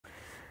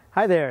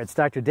Hi there, it's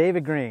Dr.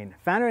 David Greene,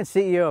 founder and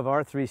CEO of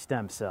R3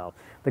 Stem Cell,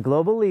 the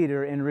global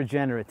leader in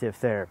regenerative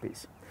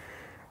therapies.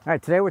 All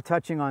right, today we're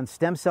touching on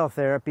stem cell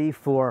therapy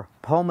for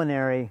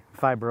pulmonary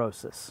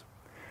fibrosis.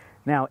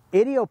 Now,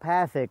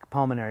 idiopathic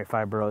pulmonary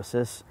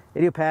fibrosis,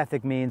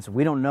 idiopathic means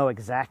we don't know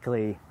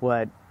exactly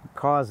what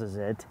causes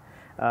it.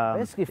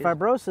 Basically,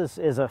 fibrosis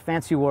is a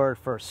fancy word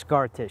for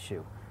scar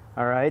tissue,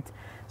 all right?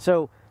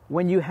 So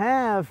when you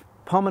have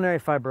pulmonary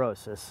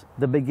fibrosis,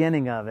 the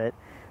beginning of it,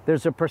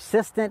 there's a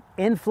persistent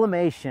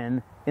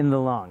inflammation in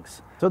the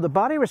lungs. So the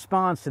body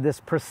responds to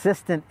this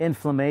persistent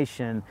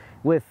inflammation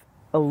with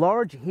a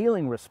large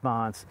healing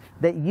response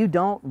that you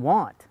don't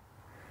want.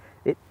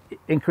 It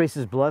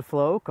increases blood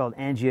flow, called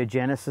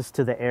angiogenesis,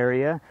 to the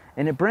area,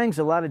 and it brings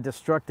a lot of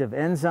destructive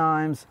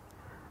enzymes,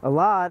 a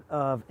lot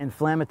of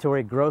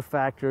inflammatory growth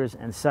factors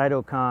and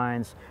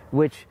cytokines,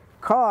 which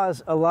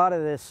cause a lot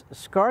of this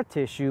scar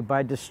tissue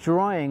by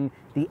destroying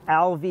the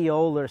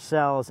alveolar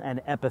cells and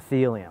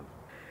epithelium.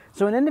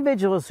 So in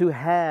individuals who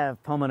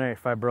have pulmonary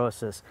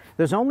fibrosis,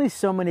 there's only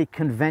so many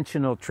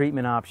conventional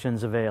treatment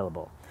options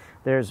available.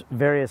 There's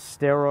various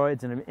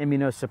steroids and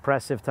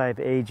immunosuppressive type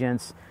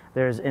agents,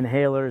 there's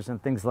inhalers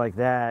and things like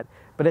that.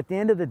 But at the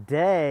end of the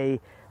day,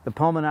 the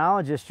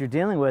pulmonologist you're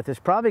dealing with is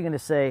probably going to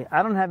say,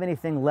 I don't have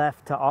anything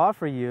left to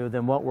offer you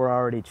than what we're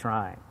already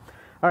trying.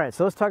 All right,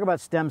 so let's talk about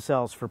stem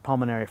cells for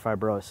pulmonary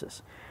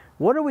fibrosis.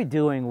 What are we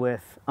doing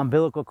with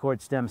umbilical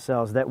cord stem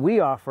cells that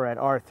we offer at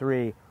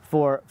R3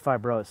 for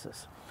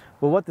fibrosis?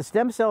 Well, what the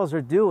stem cells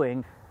are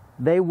doing,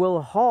 they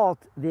will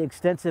halt the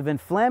extensive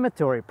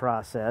inflammatory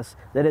process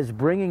that is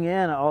bringing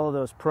in all of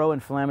those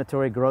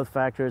pro-inflammatory growth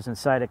factors and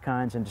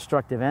cytokines and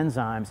destructive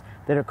enzymes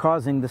that are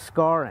causing the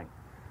scarring,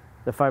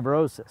 the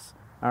fibrosis,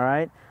 all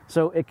right?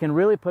 So it can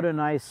really put a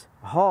nice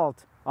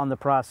halt on the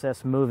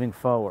process moving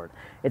forward.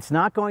 It's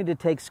not going to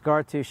take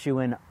scar tissue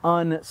and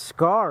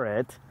unscar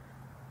it,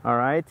 all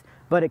right?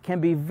 But it can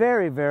be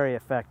very, very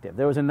effective.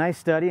 There was a nice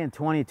study in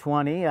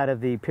 2020 out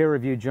of the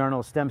peer-reviewed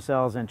journal Stem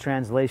Cells and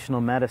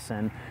Translational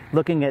Medicine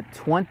looking at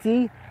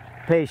 20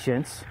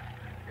 patients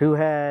who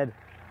had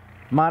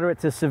moderate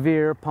to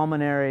severe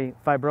pulmonary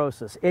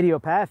fibrosis,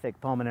 idiopathic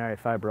pulmonary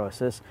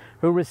fibrosis,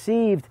 who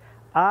received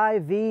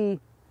IV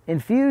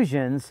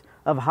infusions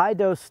of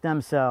high-dose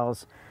stem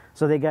cells.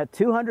 So they got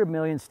 200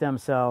 million stem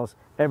cells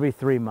every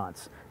 3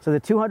 months. So the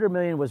 200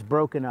 million was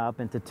broken up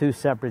into 2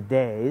 separate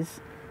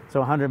days. So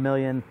 100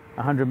 million,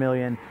 100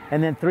 million,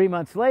 and then 3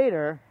 months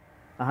later,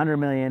 100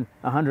 million,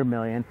 100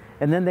 million,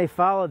 and then they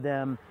followed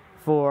them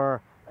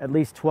for at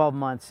least 12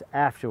 months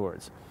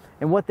afterwards.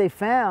 And what they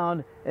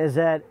found is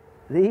that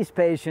these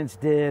patients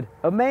did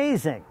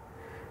amazing.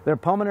 Their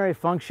pulmonary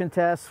function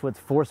tests with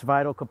forced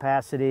vital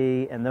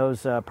capacity and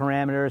those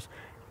parameters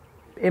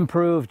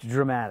improved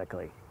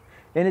dramatically.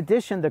 In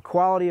addition, the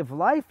quality of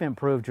life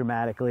improved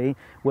dramatically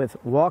with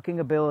walking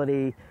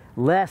ability,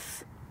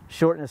 less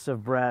shortness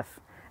of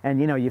breath, and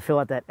you fill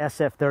out that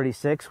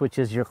SF-36, which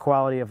is your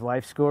quality of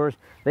life scores.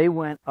 They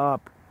went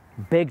up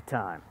big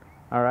time,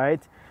 all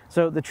right?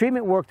 So the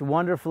treatment worked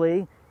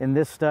wonderfully in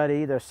this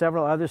study. There are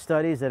several other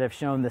studies that have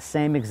shown the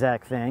same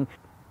exact thing.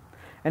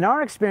 And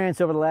our experience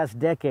over the last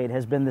decade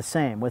has been the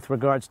same with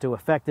regards to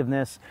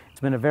effectiveness. It's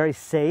been a very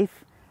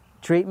safe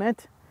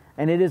treatment,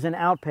 and it is an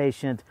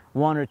outpatient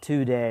 1 or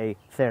 2 day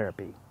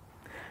therapy.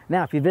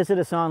 Now, if you visit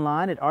us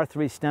online at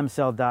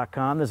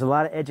r3stemcell.com, there's a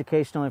lot of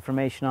educational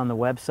information on the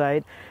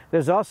website.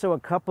 There's also a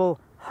couple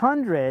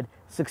hundred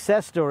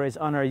success stories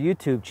on our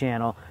YouTube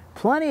channel,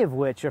 plenty of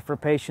which are for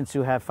patients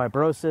who have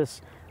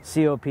fibrosis,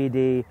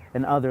 COPD,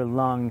 and other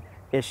lung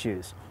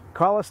issues.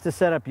 Call us to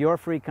set up your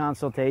free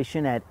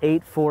consultation at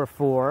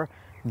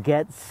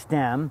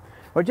 844-GET-STEM,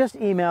 or just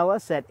email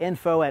us at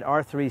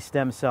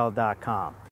info@r3stemcell.com.